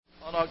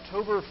On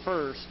October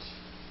 1st,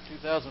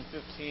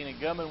 2015, a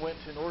gunman went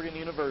to an Oregon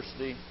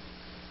university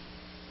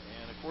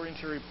and, according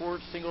to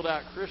reports, singled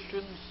out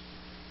Christians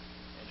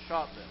and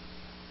shot them.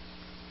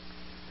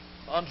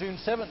 On June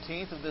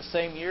 17th of this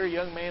same year, a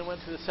young man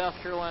went to the South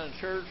Carolina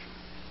church,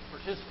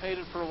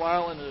 participated for a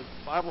while in a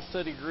Bible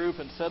study group,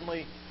 and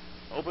suddenly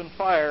opened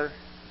fire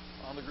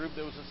on the group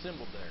that was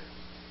assembled there.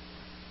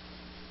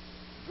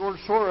 George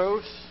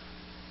Soros,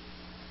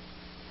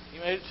 he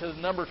made it to the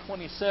number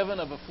 27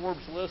 of a Forbes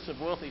list of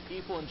wealthy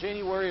people. In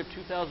January of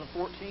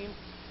 2014,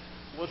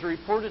 was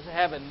reported to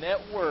have a net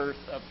worth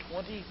of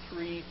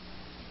 $23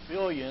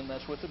 billion,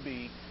 that's with a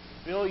B,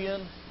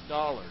 billion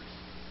dollars.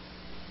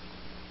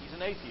 He's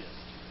an atheist.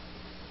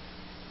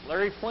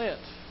 Larry Flint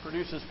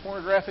produces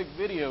pornographic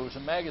videos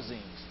and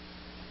magazines.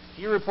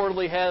 He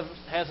reportedly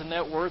has a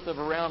net worth of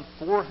around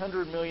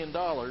 $400 million.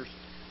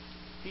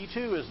 He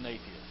too is an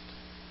atheist.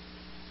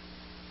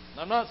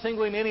 I'm not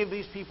singling any of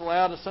these people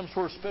out as some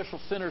sort of special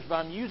sinners, but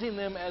I'm using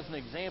them as an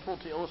example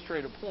to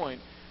illustrate a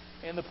point.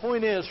 And the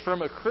point is,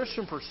 from a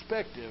Christian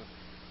perspective,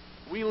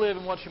 we live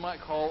in what you might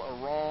call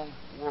a wrong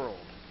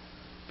world.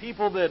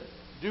 People that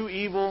do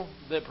evil,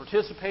 that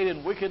participate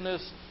in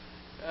wickedness,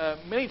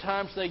 many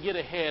times they get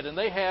ahead, and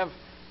they have,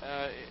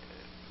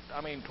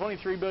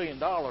 $23 billion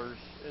is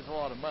a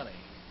lot of money.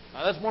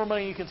 Now, that's more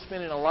money you can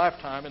spend in a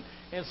lifetime,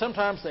 and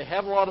sometimes they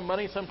have a lot of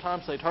money,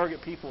 sometimes they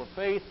target people of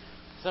faith,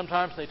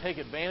 sometimes they take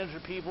advantage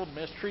of people,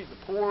 mistreat the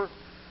poor.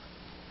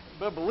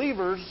 But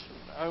believers,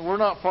 we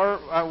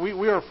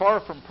are far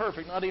from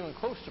perfect, not even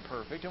close to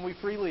perfect, and we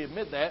freely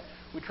admit that.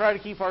 We try to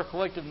keep our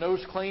collective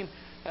nose clean.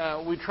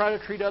 We try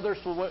to treat others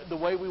the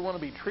way we want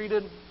to be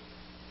treated.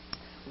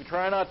 We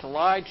try not to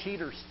lie,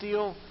 cheat, or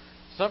steal.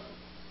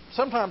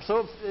 Sometimes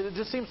it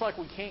just seems like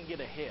we can't get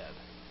ahead.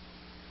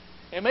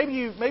 And maybe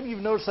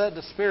you've noticed that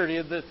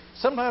disparity, that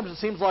sometimes it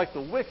seems like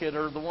the wicked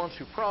are the ones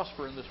who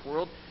prosper in this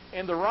world,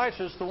 and the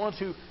righteous, the ones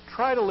who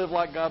try to live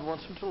like God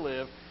wants them to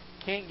live,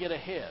 can't get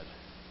ahead.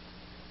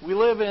 We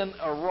live in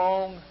a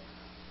wrong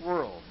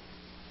world.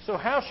 So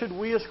how should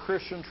we as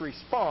Christians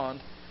respond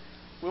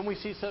when we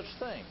see such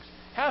things?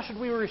 How should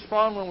we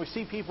respond when we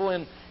see people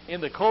in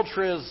the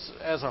culture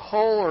as a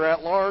whole or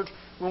at large,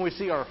 when we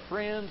see our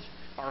friends,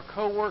 our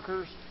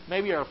co-workers,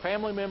 maybe our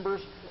family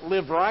members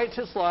live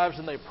righteous lives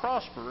and they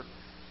prosper,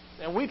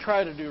 and we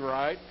try to do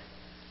right,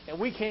 and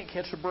we can't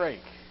catch a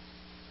break?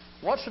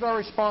 What should our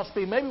response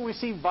be? Maybe we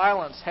see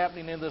violence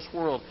happening in this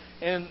world,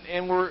 and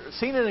we're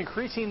seeing an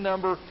increasing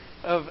number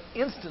of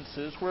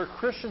instances where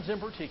Christians in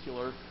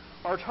particular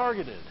are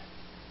targeted.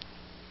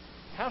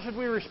 How should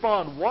we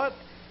respond? What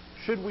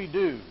should we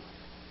do?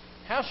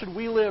 How should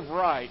we live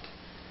right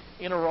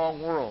in a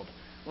wrong world?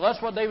 Well,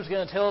 that's what David's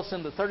going to tell us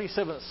in the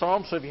 37th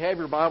Psalm. So if you have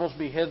your Bibles,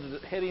 be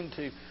heading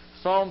to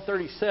Psalm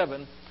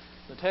 37.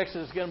 The text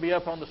is going to be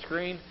up on the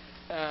screen.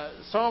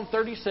 Psalm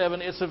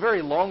 37, it's a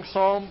very long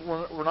psalm.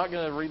 We're not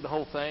going to read the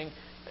whole thing.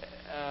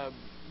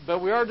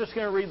 But we are just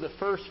going to read the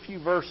first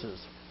few verses.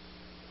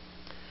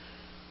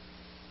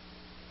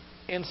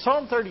 In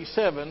Psalm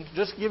 37,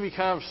 just to give you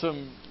kind of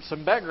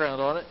some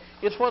background on it,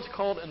 it's what's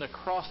called an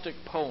acrostic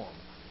poem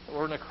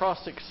or an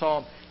acrostic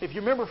psalm. If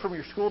you remember from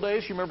your school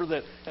days, you remember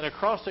that an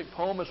acrostic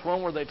poem is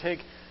one where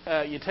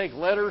you take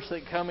letters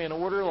that come in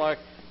order, like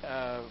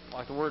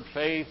the word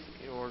faith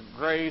or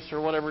grace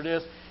or whatever it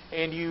is,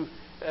 and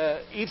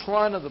each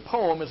line of the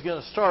poem is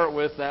going to start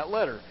with that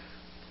letter.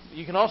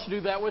 You can also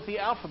do that with the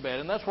alphabet,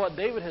 and that's what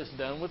David has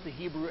done with the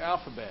Hebrew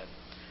alphabet.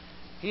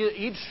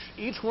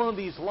 Each one of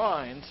these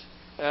lines,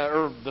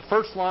 or the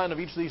first line of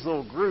each of these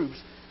little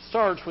groups,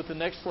 starts with the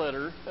next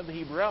letter of the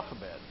Hebrew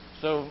alphabet.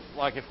 So,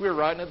 like if we were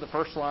writing it, the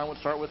first line would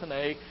start with an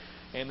A,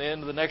 and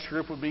then the next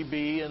group would be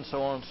B, and so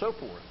on and so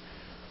forth.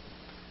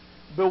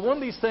 But one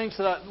of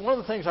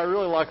the things I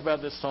really like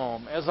about this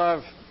psalm, as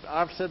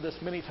I've said this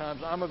many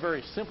times, I'm a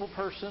very simple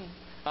person.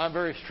 I'm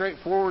very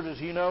straightforward, as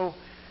you know,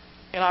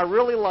 and I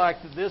really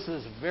like that this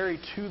is very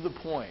to the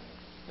point.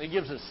 It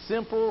gives us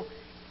simple,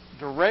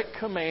 direct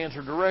commands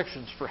or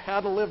directions for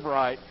how to live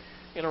right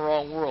in a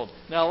wrong world.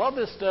 Now, a lot of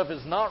this stuff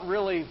is not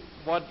really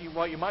what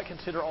you might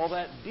consider all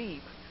that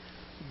deep,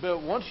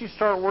 but once you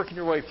start working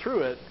your way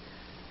through it,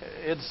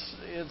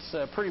 it's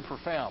pretty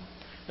profound.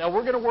 Now,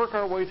 we're going to work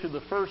our way through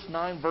the first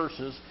 9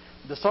 verses.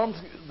 The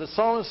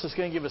psalmist is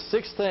going to give us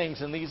 6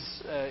 things in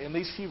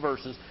these few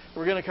verses.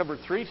 We're going to cover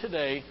 3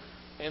 today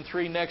and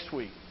 3 next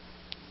week.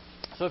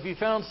 So if you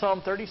found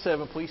Psalm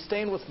 37, please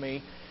stand with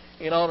me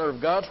in honor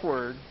of God's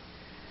Word.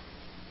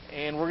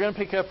 And we're going to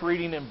pick up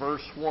reading in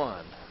verse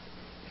 1.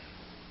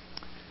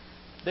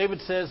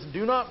 David says,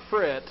 "Do not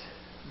fret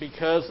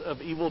because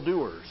of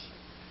evildoers.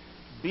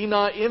 Be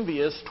not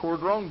envious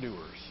toward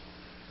wrongdoers,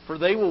 for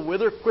they will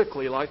wither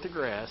quickly like the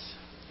grass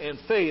and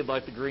fade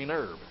like the green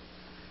herb.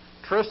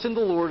 Trust in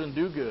the Lord and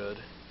do good.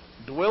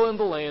 Dwell in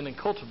the land and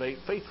cultivate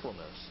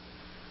faithfulness.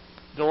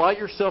 Delight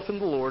yourself in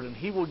the Lord, and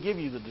He will give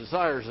you the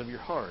desires of your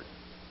heart.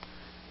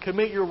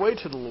 Commit your way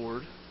to the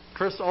Lord.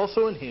 Trust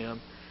also in Him,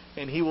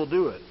 and He will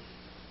do it.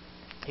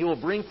 He will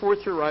bring forth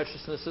your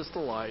righteousness as the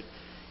light,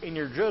 and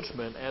your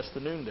judgment as the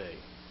noonday.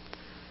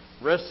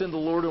 Rest in the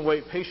Lord and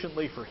wait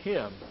patiently for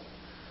Him.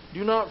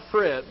 Do not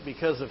fret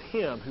because of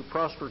him who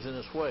prospers in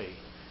his way,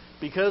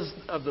 because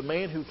of the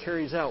man who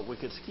carries out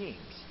wicked schemes.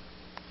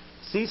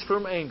 Cease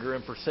from anger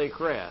and forsake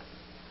wrath.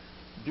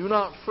 Do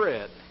not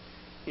fret,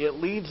 it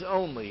leads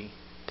only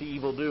to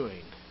evil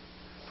doing.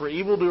 For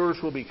evildoers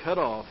will be cut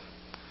off,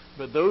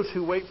 but those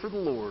who wait for the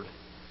Lord,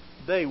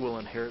 they will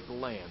inherit the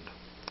land.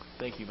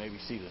 Thank you. You may be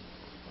seated.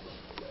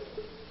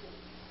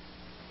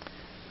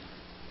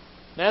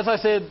 Now, as I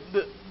said,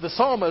 the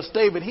psalmist,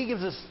 David, he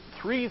gives us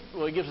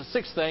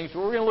six things, but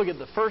we're going to look at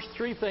the first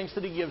three things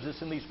that he gives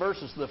us in these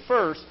verses. The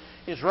first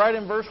is right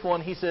in verse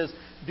 1. He says,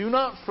 do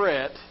not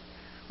fret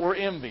or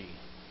envy.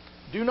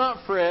 Do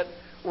not fret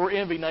or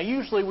envy. Now,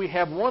 usually we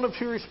have one of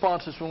two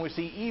responses when we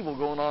see evil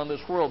going on in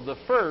this world. The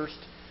first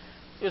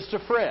is to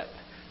fret.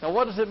 Now,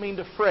 what does it mean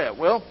to fret?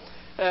 Well,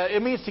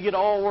 it means to get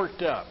all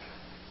worked up.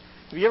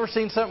 Have you ever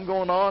seen something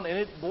going on and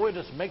it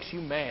just makes you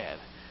mad?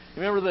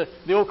 You remember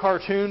the old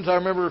cartoons? I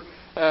remember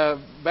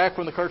back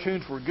when the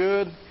cartoons were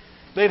good.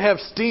 They'd have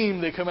steam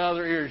that come out of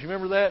their ears. You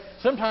remember that?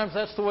 Sometimes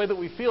that's the way that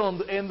we feel.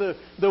 And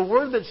the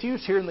word that's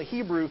used here in the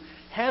Hebrew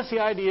has the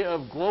idea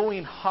of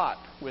glowing hot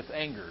with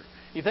anger.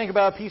 You think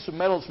about a piece of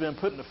metal that's been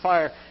put in the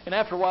fire, and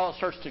after a while it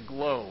starts to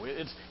glow.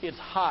 It's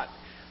hot.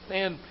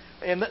 And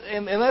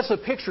that's a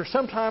picture.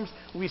 Sometimes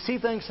we see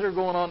things that are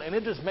going on, and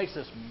it just makes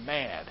us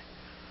mad.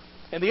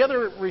 And the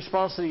other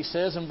response that he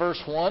says in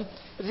verse 1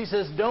 is he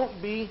says,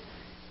 don't be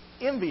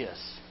envious.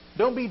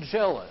 Don't be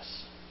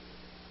jealous.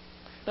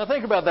 Now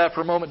think about that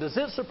for a moment. Does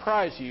it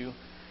surprise you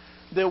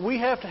that we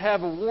have to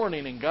have a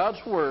warning in God's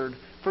Word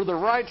for the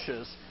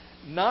righteous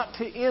not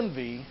to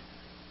envy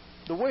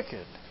the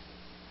wicked?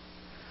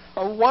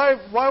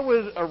 Why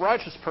would a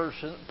righteous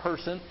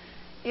person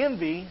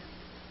envy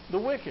the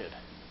wicked?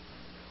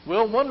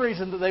 Well, one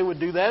reason that they would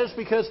do that is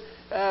because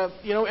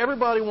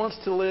everybody wants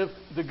to live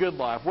the good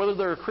life, whether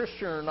they're a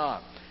Christian or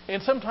not.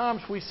 And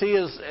sometimes we see,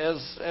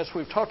 as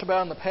we've talked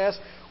about in the past,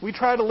 we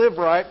try to live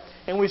right,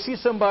 and we see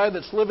somebody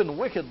that's living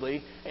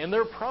wickedly, and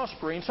they're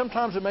prospering.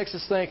 Sometimes it makes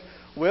us think,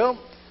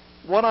 well,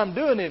 what I'm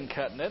doing isn't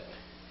cutting it.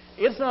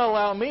 It's not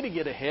allowing me to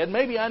get ahead.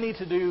 Maybe I need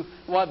to do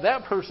what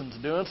that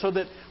person's doing so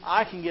that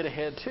I can get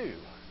ahead too.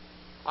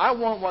 I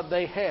want what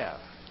they have.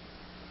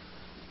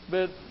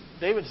 But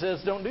David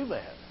says, don't do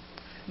that.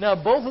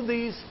 Now, both of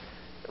these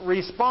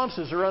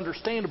responses are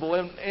understandable,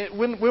 and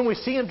when we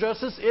see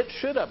injustice, it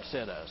should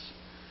upset us.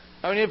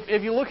 I mean,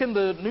 if you look in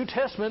the New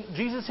Testament,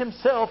 Jesus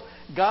himself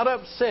got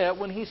upset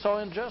when he saw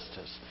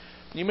injustice.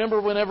 You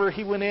remember whenever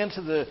he went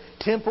into the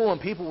temple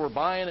and people were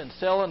buying and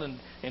selling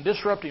and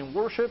disrupting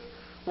worship,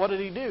 what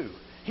did he do?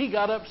 He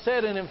got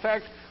upset, and in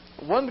fact,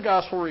 one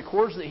gospel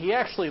records that he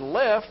actually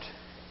left,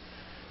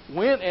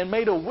 went and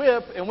made a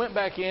whip and went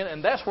back in,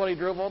 and that's what he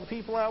drove all the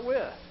people out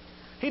with.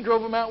 He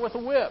drove them out with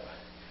a whip.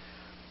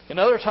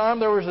 Another time,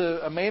 there was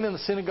a man in the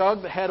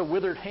synagogue that had a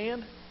withered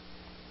hand,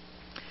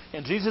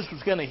 and Jesus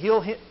was going to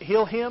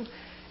heal him,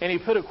 and he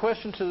put a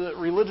question to the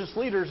religious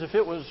leaders if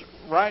it was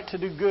right to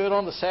do good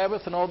on the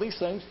Sabbath and all these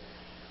things,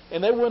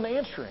 and they wouldn't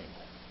answer him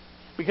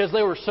because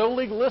they were so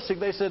legalistic.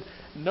 They said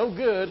no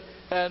good,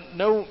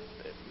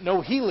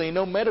 no healing,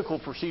 no medical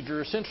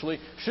procedure essentially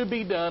should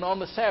be done on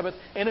the Sabbath,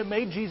 and it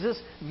made Jesus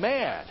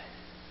mad.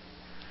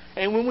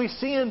 And when we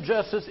see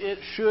injustice, it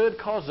should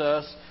cause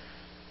us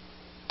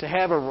to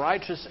have a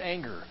righteous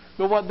anger.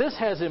 But what this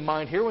has in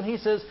mind here when he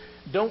says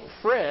don't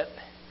fret,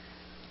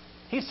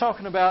 he's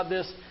talking about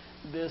this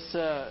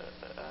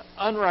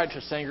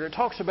unrighteous anger. It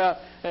talks about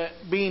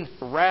being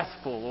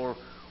wrathful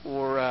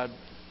or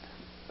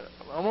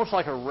almost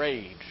like a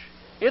rage.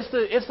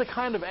 It's the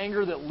kind of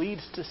anger that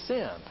leads to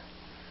sin.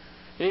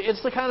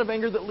 It's the kind of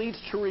anger that leads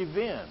to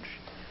revenge.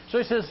 So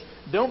he says,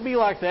 don't be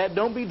like that.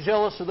 Don't be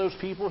jealous of those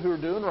people who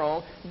are doing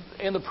wrong.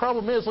 And the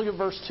problem is, look at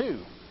verse 2.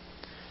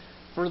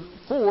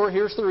 For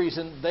here's the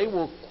reason, they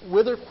will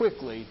wither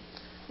quickly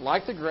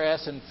like the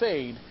grass and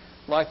fade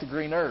like the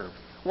green herb.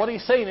 What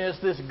he's saying is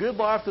this good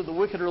life that the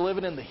wicked are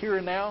living in the here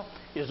and now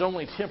is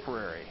only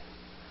temporary.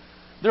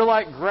 They're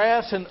like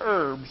grass and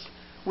herbs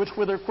which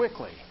wither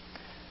quickly.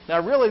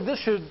 Now really this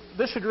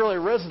should really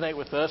resonate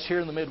with us here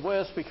in the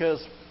Midwest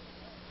because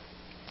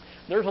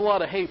there's a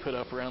lot of hay put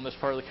up around this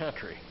part of the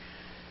country.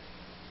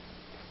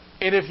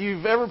 And if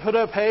you've ever put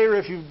up hay or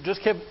if you've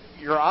just kept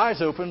your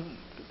eyes open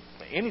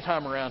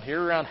anytime around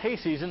here, around hay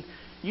season,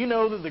 you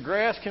know that the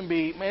grass can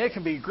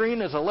be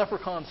green as a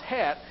leprechaun's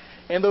hat.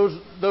 And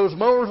those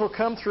mowers will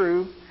come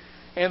through,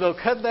 and they'll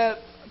cut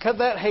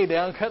that hay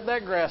down, cut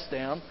that grass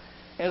down,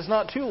 and it's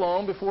not too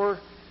long before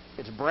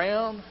it's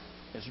brown,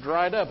 it's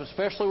dried up,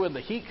 especially when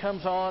the heat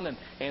comes on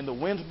and the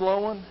wind's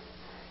blowing.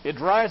 It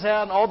dries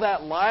out, and all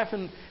that life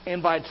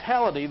and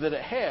vitality that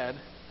it had,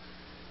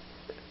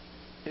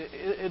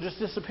 it just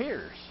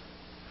disappears.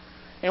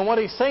 And what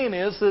he's saying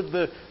is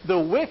that the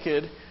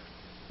wicked,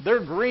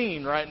 they're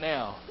green right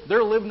now.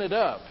 They're living it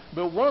up.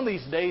 But one of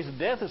these days,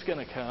 death is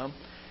going to come.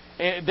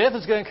 And death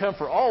is going to come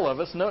for all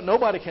of us.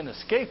 Nobody can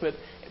escape it.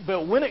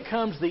 But when it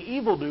comes, the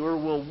evildoer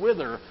will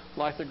wither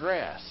like the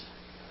grass.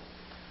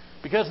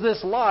 Because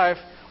this life,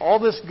 all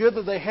this good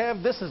that they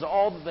have, this is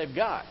all that they've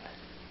got.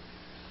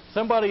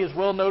 Somebody has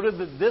well noted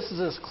that this is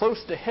as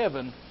close to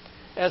heaven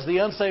as the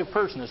unsaved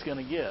person is going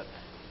to get.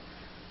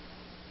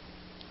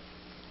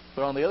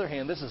 But on the other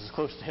hand, this is as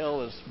close to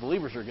hell as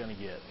believers are going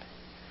to get.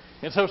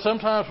 And so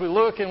sometimes we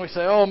look and we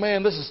say, oh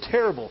man, this is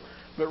terrible.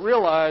 But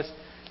realize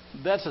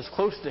that's as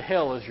close to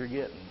hell as you're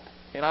getting.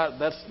 And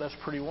that's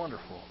pretty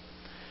wonderful.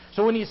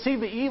 So when you see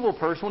the evil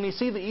person, when you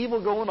see the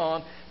evil going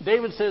on,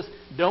 David says,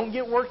 don't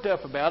get worked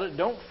up about it.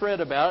 Don't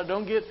fret about it.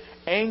 Don't get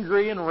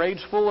angry and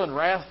rageful and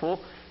wrathful.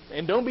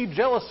 And don't be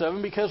jealous of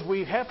him, because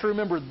we have to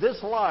remember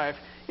this life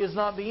is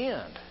not the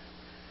end.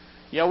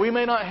 Yeah, we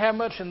may not have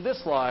much in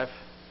this life,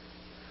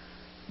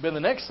 but in the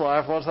next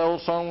life, what's that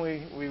old song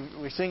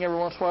we sing every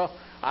once in a while?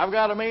 I've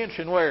got a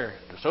mansion where?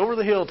 Just over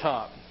the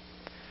hilltop.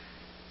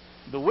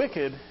 The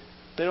wicked,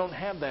 they don't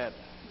have that.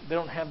 They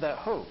don't have that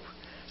hope.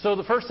 So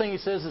the first thing he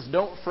says is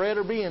don't fret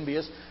or be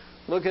envious.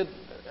 Look at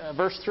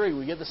verse 3.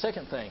 We get the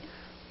second thing.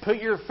 Put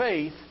your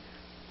faith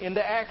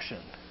into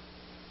action.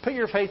 Put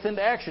your faith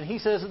into action. He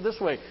says it this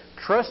way.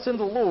 Trust in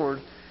the Lord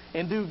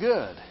and do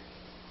good.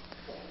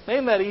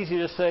 Ain't that easy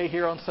to say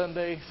here on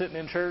Sunday, sitting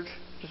in church?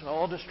 Just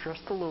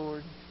trust the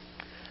Lord.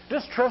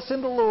 Just trust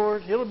in the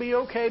Lord. It'll be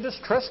okay.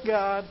 Just trust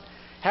God.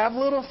 Have a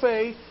little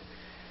faith.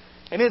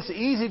 And it's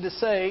easy to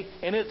say,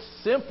 and it's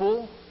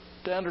simple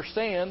to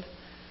understand,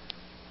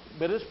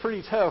 but it's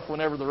pretty tough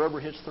whenever the rubber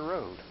hits the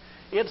road.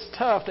 It's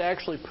tough to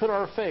actually put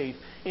our faith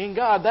in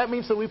God. That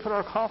means that we put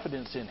our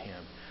confidence in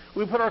Him.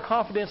 We put our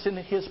confidence in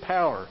His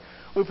power.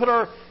 We put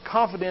our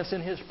confidence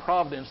in His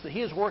providence, that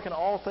He is working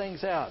all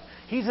things out.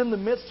 He's in the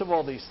midst of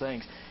all these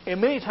things.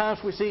 And many times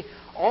we see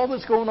all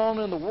that's going on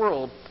in the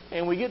world,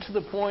 and we get to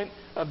the point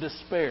of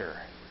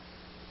despair.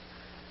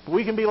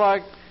 We can be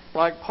like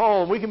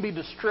Paul, and we can be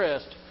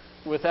distressed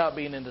without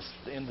being in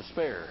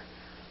despair.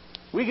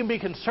 We can be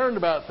concerned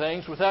about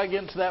things without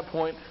getting to that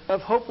point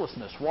of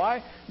hopelessness.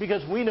 Why?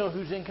 Because we know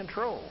who's in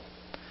control.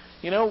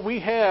 You know, we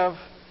have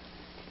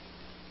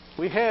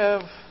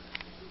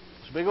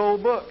this big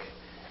old book.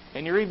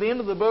 And you read the end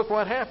of the book,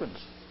 what happens?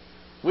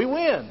 We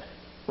win.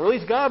 Or at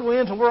least God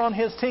wins and we're on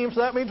His team,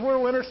 so that means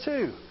we're winners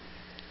too.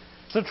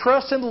 So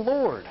trust in the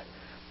Lord.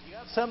 You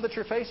got something that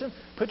you're facing?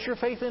 Put your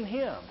faith in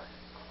Him.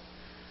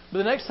 But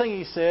the next thing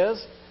he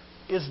says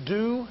is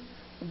do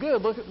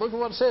good. Look at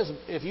what it says.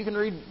 If you can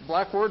read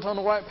black words on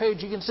the white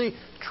page, you can see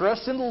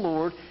trust in the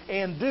Lord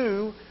and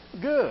do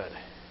good.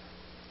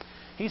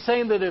 He's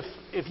saying that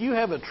if you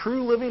have a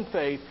true living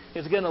faith,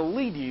 it's going to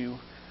lead you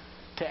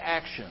to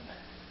action.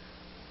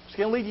 It's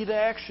going to lead you to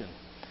action.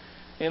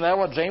 Isn't that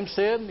what James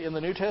said in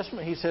the New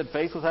Testament? He said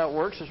faith without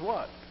works is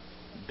what?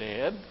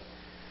 Dead.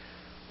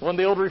 One of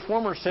the old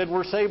reformers said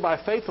we're saved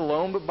by faith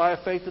alone, but by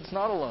a faith that's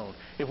not alone.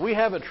 If we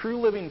have a true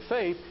living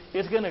faith,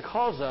 it's going to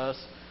cause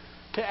us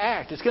to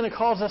act. It's going to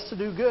cause us to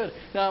do good.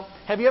 Now,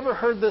 have you ever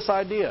heard this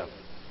idea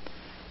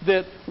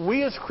that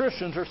we as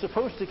Christians are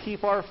supposed to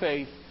keep our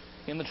faith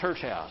in the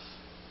church house?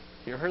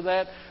 You ever heard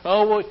that?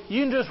 Oh, well,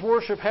 you can just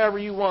worship however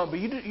you want, but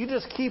you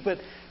just keep it.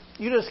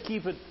 You just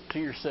keep it to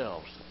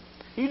yourselves.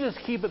 You just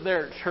keep it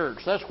there at church.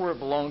 That's where it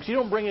belongs. You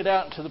don't bring it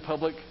out into the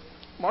public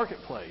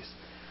marketplace.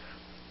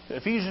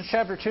 Ephesians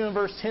chapter 2 and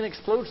verse 10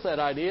 explodes that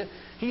idea.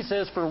 He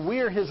says, for we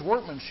are His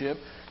workmanship,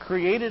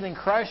 created in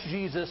Christ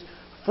Jesus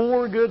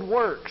for good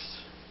works,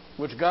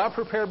 which God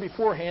prepared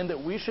beforehand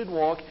that we should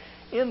walk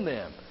in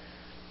them.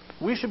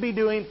 We should be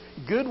doing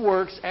good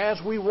works as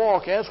we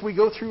walk, as we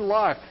go through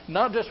life.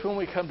 Not just when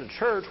we come to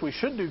church. We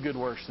should do good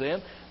works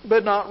then,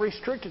 but not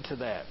restricted to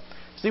that.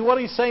 See, what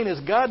he's saying is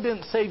God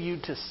didn't save you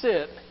to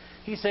sit.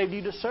 He saved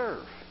you to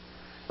serve.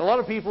 A lot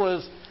of people,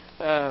 as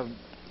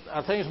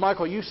I think it's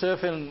Michael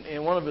Youssef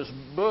in one of his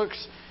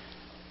books,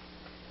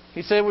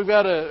 he said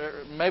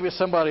maybe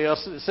somebody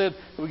else said,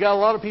 we got a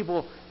lot of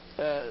people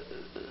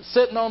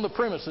sitting on the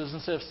premises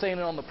instead of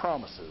standing on the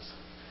promises.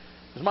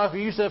 It was Michael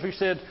Youssef who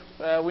said,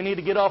 we need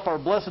to get off our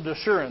blessed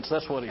assurance,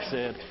 that's what he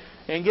said,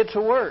 and get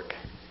to work.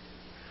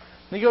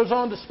 And he goes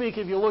on to speak,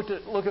 if you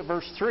look at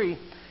verse 3,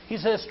 he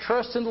says,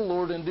 trust in the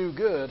Lord and do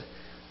good,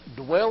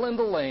 dwell in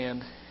the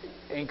land,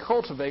 and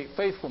cultivate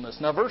faithfulness.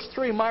 Now, verse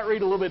 3 might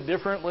read a little bit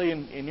differently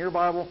in your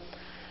Bible,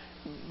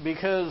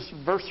 because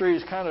verse 3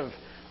 is kind of,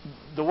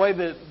 the way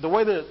that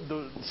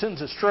the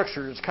sentence is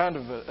structured is kind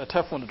of a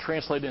tough one to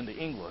translate into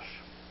English.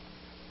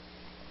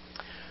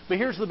 But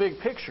here's the big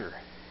picture.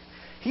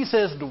 He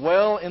says,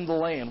 dwell in the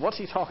land. What's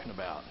he talking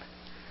about?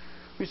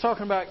 He's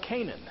talking about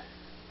Canaan,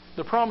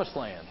 the promised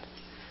land.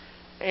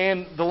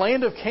 And the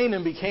land of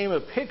Canaan became a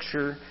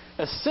picture,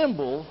 a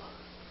symbol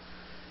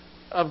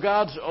of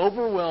God's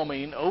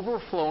overwhelming,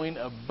 overflowing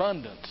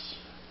abundance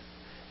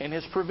and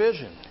His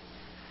provision.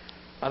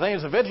 I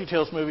think it was a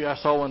VeggieTales movie I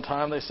saw one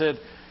time. They said,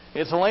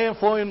 it's a land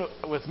flowing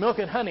with milk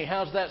and honey.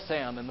 How's that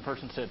sound? And the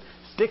person said,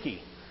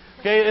 sticky.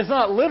 Okay, it's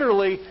not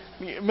literally,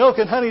 milk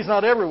and honey is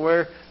not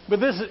everywhere, but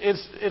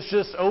it's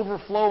just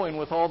overflowing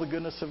with all the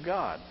goodness of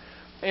God.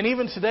 And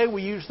even today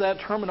we use that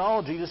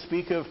terminology to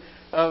speak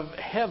of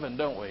heaven,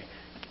 don't we?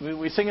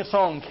 We sing a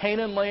song,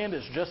 Canaan land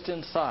is just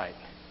in sight.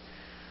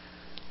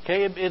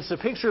 Okay, it's a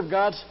picture of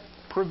God's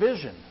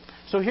provision.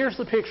 So here's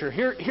the picture.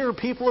 Here are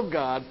people of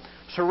God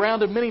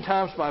surrounded many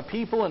times by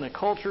people in a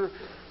culture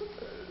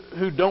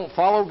who don't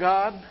follow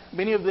God.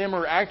 Many of them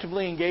are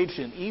actively engaged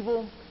in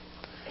evil.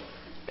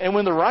 And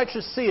when the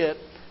righteous see it,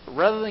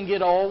 rather than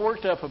get all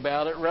worked up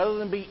about it, rather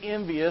than be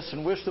envious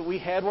and wish that we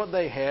had what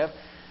they have,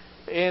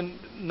 and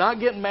not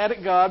getting mad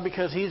at God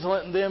because He's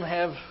letting them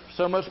have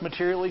so much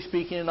materially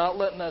speaking and not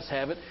letting us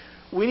have it,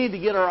 we need to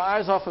get our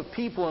eyes off of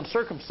people and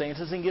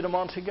circumstances and get them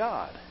onto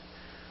God.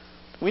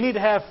 We need to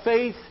have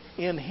faith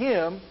in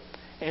Him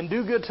and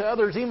do good to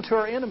others, even to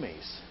our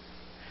enemies.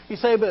 You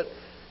say, but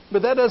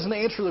that doesn't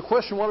answer the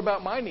question, what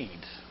about my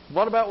needs?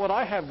 What about what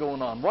I have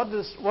going on? What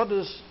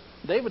does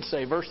David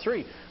say? Verse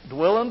 3,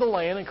 dwell in the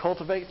land and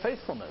cultivate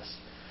faithfulness.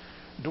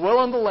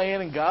 Dwell in the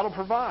land and God will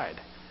provide.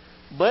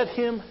 Let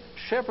Him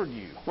shepherd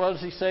you. What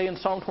does He say in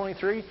Psalm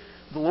 23?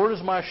 The Lord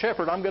is my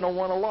shepherd, I'm going to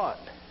want a lot.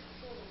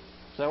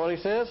 Is that what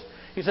He says?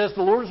 He says,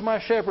 the Lord is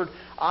my shepherd,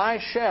 I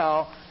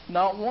shall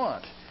not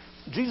want.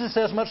 Jesus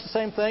says much the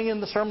same thing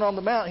in the Sermon on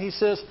the Mount. He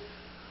says,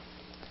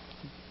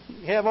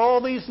 you have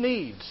all these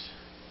needs.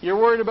 You're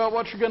worried about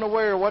what you're going to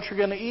wear, what you're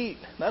going to eat.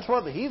 That's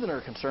what the heathen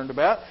are concerned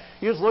about.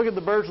 You just look at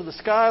the birds of the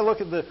sky,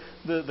 look at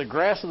the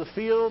grass of the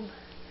field.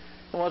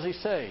 And what does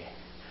He say?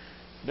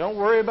 Don't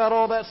worry about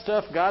all that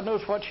stuff. God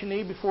knows what you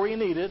need before you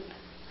need it.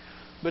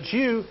 But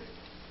you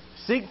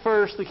seek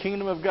first the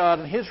kingdom of God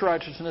and His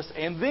righteousness,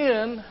 and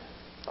then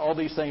all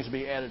these things will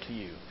be added to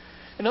you.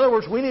 In other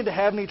words, we need to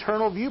have an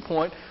eternal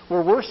viewpoint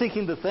where we're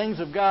seeking the things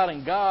of God,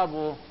 and God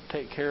will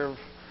take care of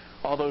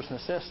all those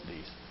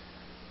necessities.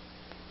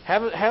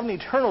 Have an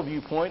eternal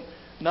viewpoint,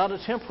 not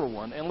a temporal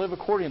one, and live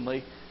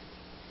accordingly.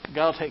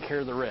 God will take care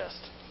of the rest.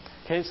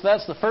 Okay, so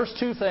that's the first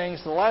two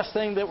things. The last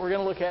thing that we're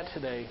going to look at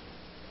today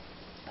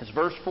is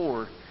verse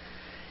 4.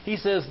 He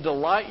says,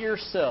 delight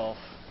yourself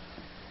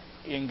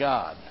in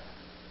God.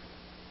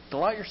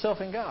 Delight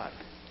yourself in God.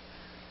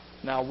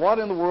 Now, what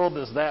in the world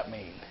does that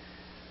mean?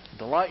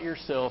 Delight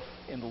yourself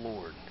in the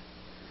Lord.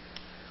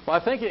 Well,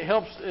 I think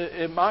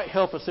it might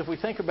help us if we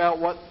think about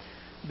what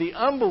the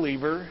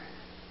unbeliever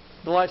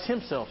delights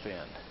himself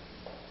in.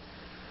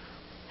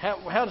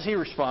 How does he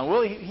respond?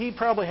 Well, he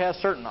probably has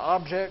certain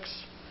objects,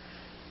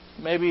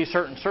 maybe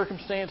certain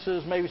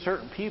circumstances, maybe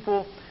certain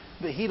people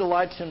that he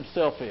delights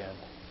himself in.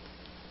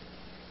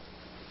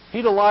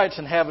 He delights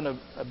in having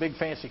a big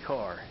fancy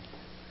car.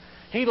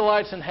 He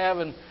delights in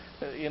having,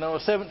 a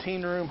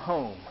 17-room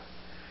home.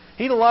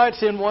 He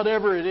delights in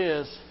whatever it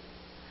is,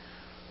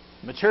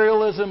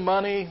 materialism,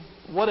 money,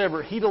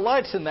 whatever. He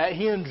delights in that.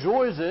 He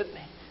enjoys it.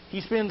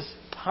 He spends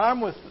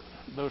time with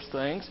those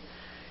things.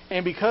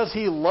 And because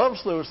he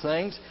loves those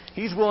things,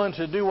 he's willing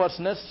to do what's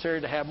necessary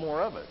to have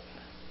more of it.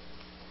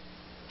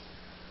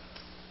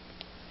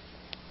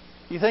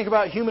 You think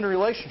about human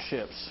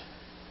relationships.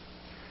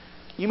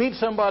 You meet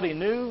somebody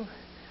new,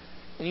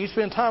 and you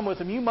spend time with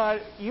them. You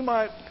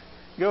might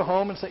go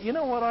home and say, you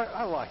know what,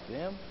 I like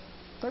them.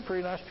 They're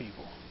pretty nice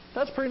people.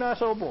 That's a pretty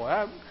nice old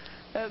boy.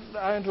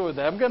 I enjoyed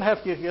that. I'm going to have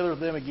to get together with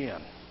them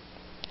again.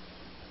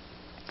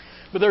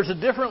 But there's a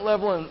different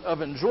level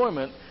of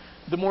enjoyment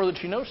the more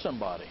that you know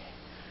somebody.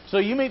 So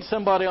you meet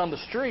somebody on the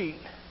street,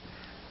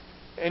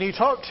 and you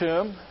talk to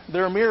them.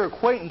 They're a mere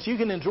acquaintance. You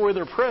can enjoy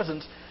their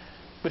presence,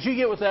 but you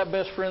get with that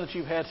best friend that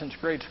you've had since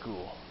grade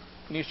school,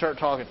 and you start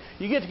talking.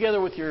 You get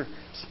together with your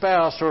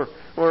spouse or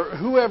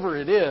whoever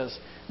it is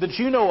that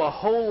you know a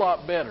whole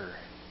lot better.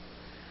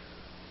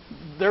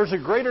 There's a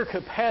greater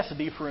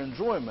capacity for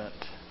enjoyment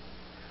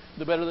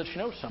the better that you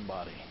know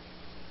somebody.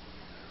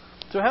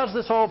 So how does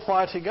this all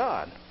apply to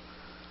God?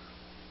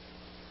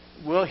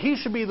 Well, He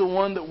should be the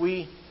one that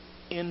we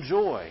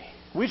enjoy.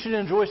 We should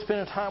enjoy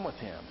spending time with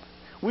Him.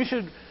 We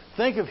should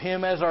think of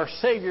Him as our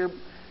Savior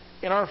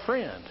and our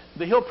friend,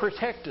 that He'll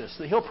protect us,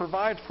 that He'll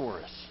provide for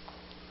us.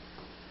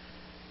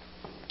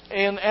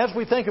 And as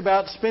we think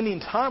about spending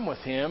time with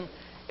Him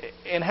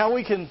and how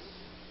we can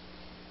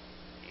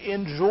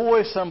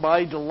enjoy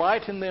somebody,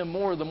 delight in them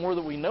more the more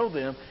that we know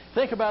them,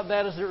 think about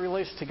that as it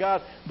relates to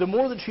God. The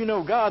more that you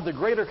know God, the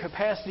greater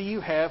capacity you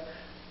have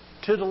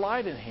to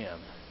delight in Him,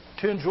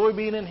 to enjoy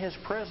being in His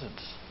presence.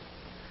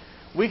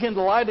 We can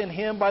delight in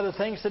Him by the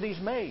things that He's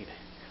made.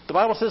 The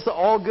Bible says that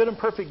all good and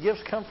perfect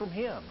gifts come from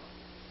Him.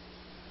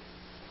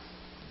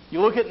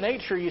 You look at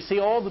nature, you see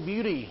all the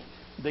beauty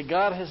that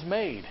God has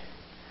made.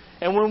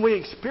 And when we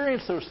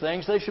experience those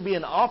things, they should be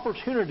an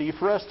opportunity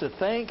for us to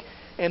thank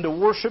and to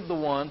worship the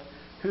one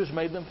who's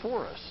made them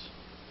for us.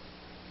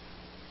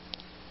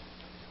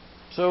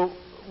 So,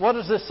 what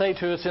does this say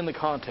to us in the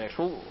context?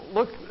 Well,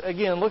 look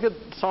at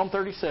Psalm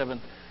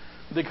 37.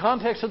 The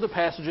context of the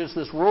passage is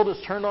this world is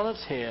turned on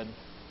its head.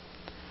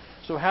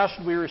 So how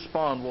should we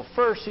respond? Well,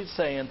 first he's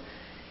saying,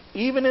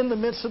 even in the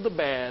midst of the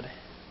bad,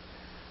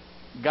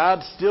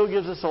 God still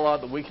gives us a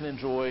lot that we can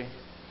enjoy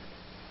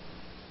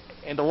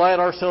and delight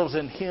ourselves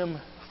in Him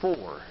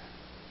for.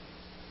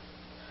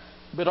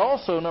 But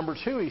also, number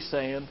two, he's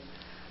saying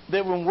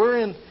that when we're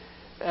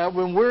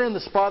in the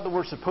spot that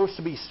we're supposed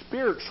to be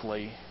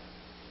spiritually,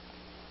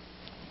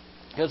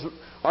 because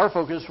our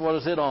focus, what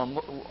is it on?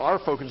 Our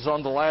focus is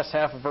on the last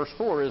half of verse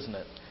 4, isn't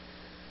it?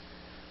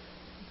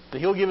 that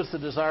He'll give us the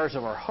desires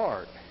of our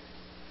heart.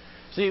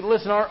 See,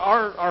 listen,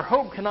 our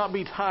hope cannot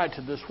be tied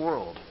to this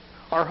world.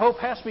 Our hope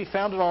has to be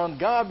founded on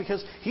God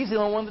because He's the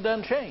only one that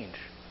doesn't change.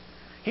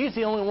 He's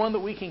the only one that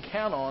we can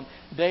count on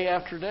day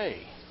after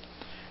day.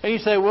 And you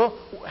say, well,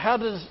 how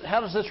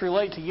does this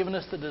relate to giving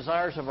us the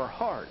desires of our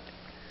heart?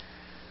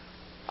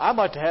 I'd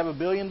like to have $1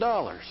 billion so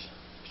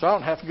I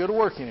don't have to go to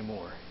work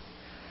anymore.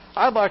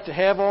 I'd like to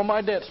have all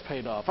my debts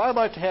paid off. I'd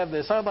like to have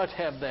this. I'd like to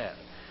have that.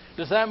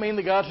 Does that mean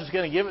that God's just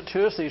going to give it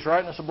to us? He's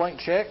writing us a blank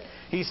check.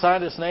 He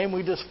signed His name.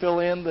 We just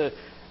fill in the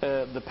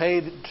pay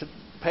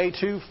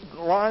to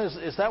line.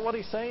 Is that what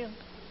He's saying?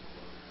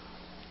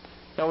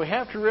 Now we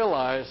have to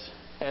realize,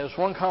 as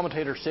one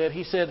commentator said,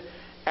 he said,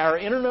 our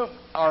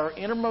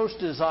innermost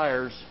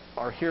desires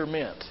are here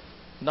meant,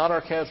 not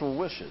our casual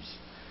wishes.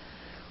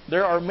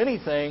 There are many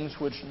things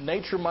which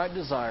nature might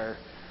desire,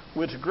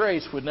 which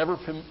grace would never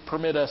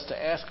permit us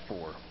to ask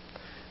for.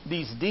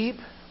 These deep,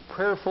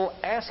 prayerful,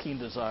 asking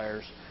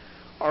desires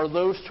are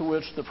those to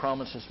which the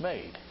promise is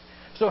made.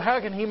 So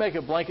how can He make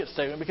a blanket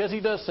statement? Because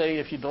He does say,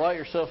 if you delight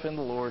yourself in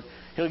the Lord,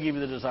 He'll give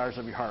you the desires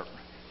of your heart.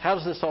 How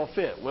does this all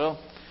fit?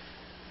 Well,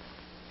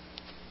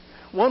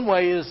 one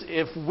way is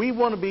if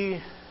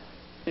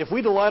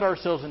we delight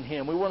ourselves in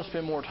Him, we want to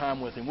spend more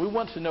time with Him. We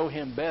want to know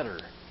Him better.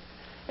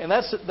 And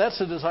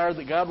that's a desire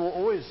that God will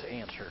always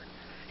answer.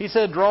 He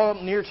said, draw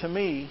near to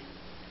me,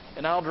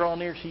 and I'll draw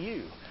near to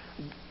you.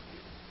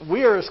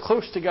 We are as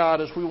close to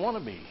God as we want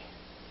to be.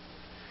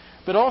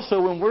 But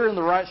also, when we're in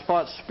the right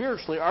spot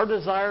spiritually, our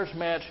desires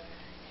match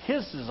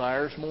His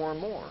desires more and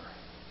more.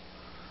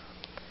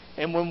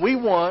 And when we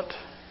want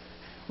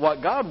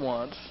what God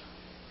wants,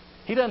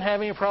 He doesn't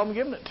have any problem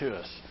giving it to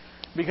us.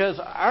 Because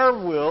our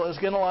will is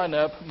going to line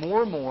up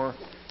more and more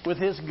with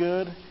His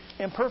good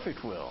and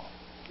perfect will.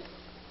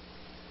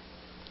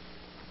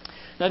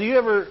 Now, do you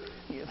ever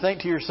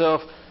think to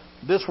yourself,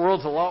 this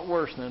world's a lot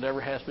worse than it ever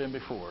has been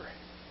before?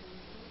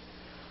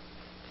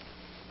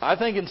 I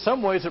think in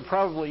some ways it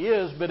probably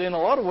is, but in a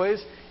lot of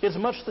ways it's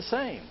much the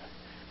same.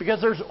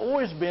 Because there's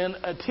always been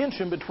a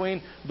tension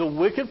between the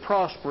wicked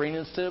prospering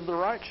instead of the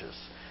righteous.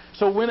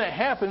 So when it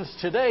happens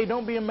today,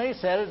 don't be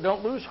amazed at it,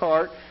 don't lose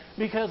heart,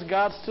 because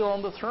God's still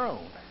on the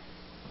throne.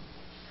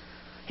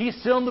 He's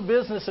still in the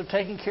business of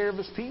taking care of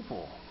His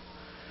people.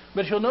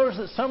 But you'll notice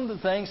that some of the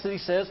things that He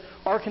says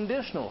are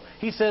conditional.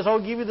 He says,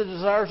 I'll give you the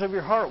desires of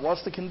your heart.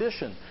 What's the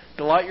condition?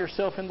 Delight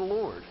yourself in the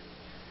Lord.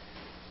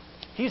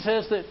 He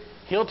says that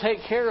He'll take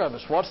care of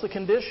us. What's the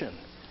condition?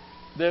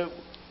 That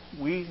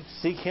we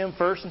seek Him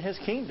first in His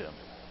kingdom.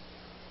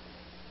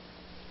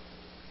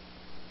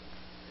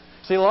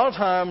 See, a lot of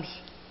times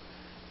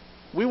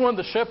we want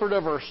the shepherd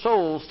of our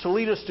souls to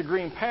lead us to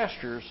green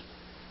pastures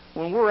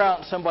when we're out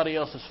in somebody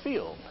else's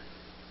field.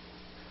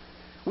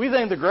 We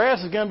think the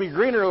grass is going to be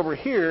greener over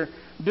here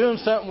doing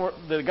something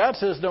that God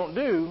says don't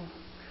do.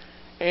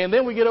 And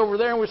then we get over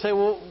there and we say,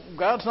 well,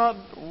 God's not,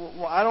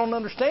 well, I don't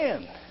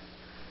understand.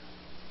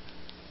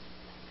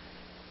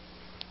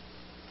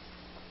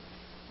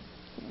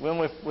 When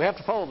we have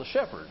to follow the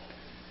shepherd.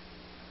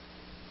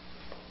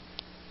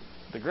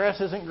 The grass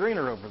isn't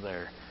greener over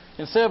there.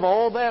 Instead of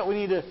all that, we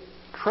need to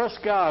trust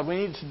God. We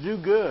need to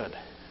do good.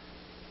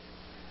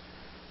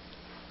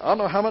 I don't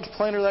know how much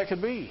plainer that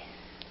could be.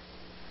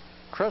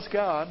 Trust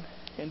God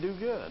and do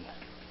good.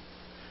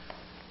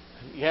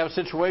 You have a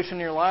situation in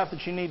your life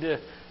that you need to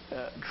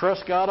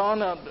trust God on.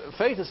 Now,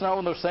 faith is not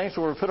one of those things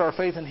where we put our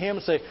faith in Him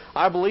and say,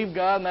 I believe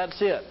God and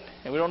that's it.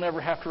 And we don't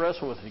ever have to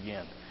wrestle with it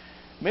again.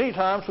 Many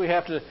times we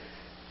have to,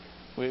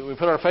 we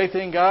put our faith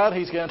in God.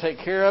 He's going to take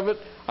care of it.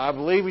 I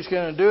believe He's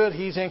going to do it.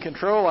 He's in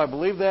control. I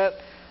believe that.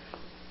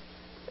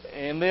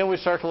 And then we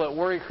start to let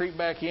worry creep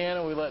back in,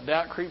 and we let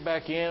doubt creep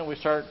back in, and we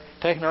start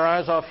taking our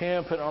eyes off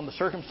Him, putting on the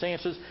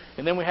circumstances,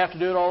 and then we have to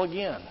do it all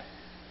again.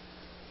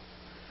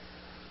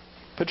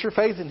 Put your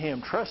faith in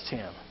Him. Trust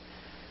Him.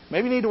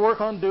 Maybe you need to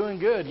work on doing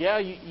good. Yeah,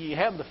 you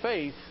have the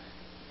faith,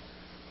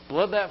 but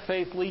let that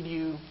faith lead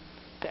you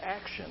to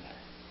action.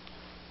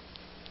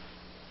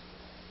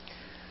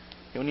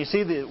 And when you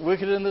see the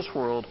wicked in this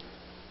world,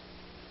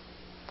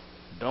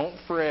 don't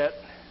fret,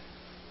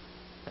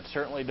 and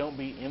certainly don't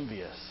be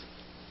envious.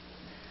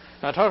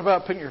 Now, I talk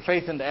about putting your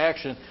faith into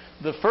action.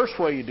 The first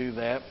way you do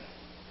that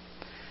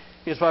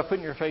is by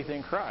putting your faith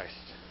in Christ.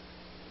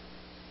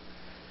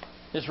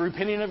 It's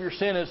repenting of your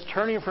sin. It's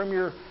turning from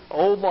your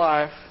old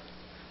life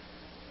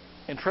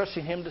and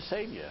trusting Him to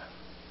save you.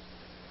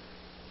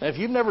 Now, if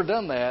you've never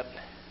done that,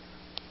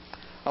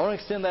 I want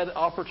to extend that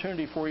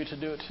opportunity for you to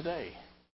do it today.